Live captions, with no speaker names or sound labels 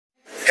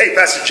Hey,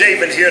 Pastor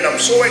Javen here, and I'm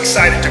so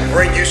excited to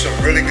bring you some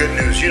really good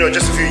news. You know,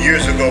 just a few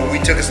years ago, we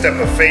took a step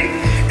of faith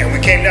and we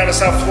came down to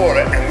South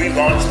Florida and we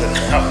launched the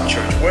Mountain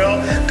Church.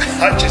 Well,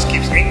 God just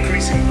keeps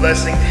increasing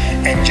blessing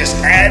and just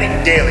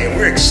adding daily. And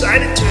we're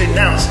excited to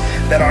announce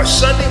that our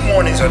Sunday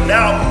mornings are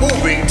now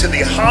moving to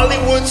the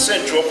Hollywood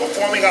Central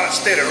Performing Arts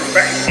Theater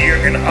right here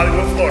in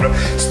Hollywood, Florida,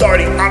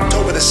 starting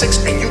October the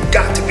 6th. And you've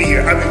got to be here.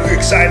 I mean, we're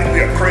excited,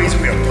 we are crazy,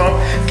 we are pumped.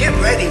 Get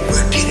ready,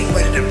 we're getting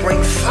ready to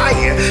bring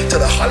fire to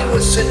the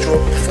Hollywood Central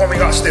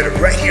Performing Arts Theater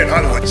right here in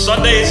Hollywood.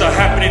 Sundays are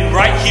happening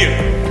right here.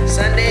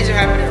 Sundays are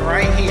happening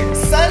right here.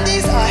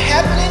 Sundays are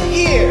happening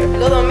here.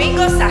 Los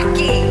domingos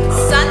aquí.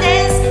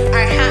 Sundays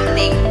are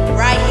happening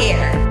right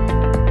here.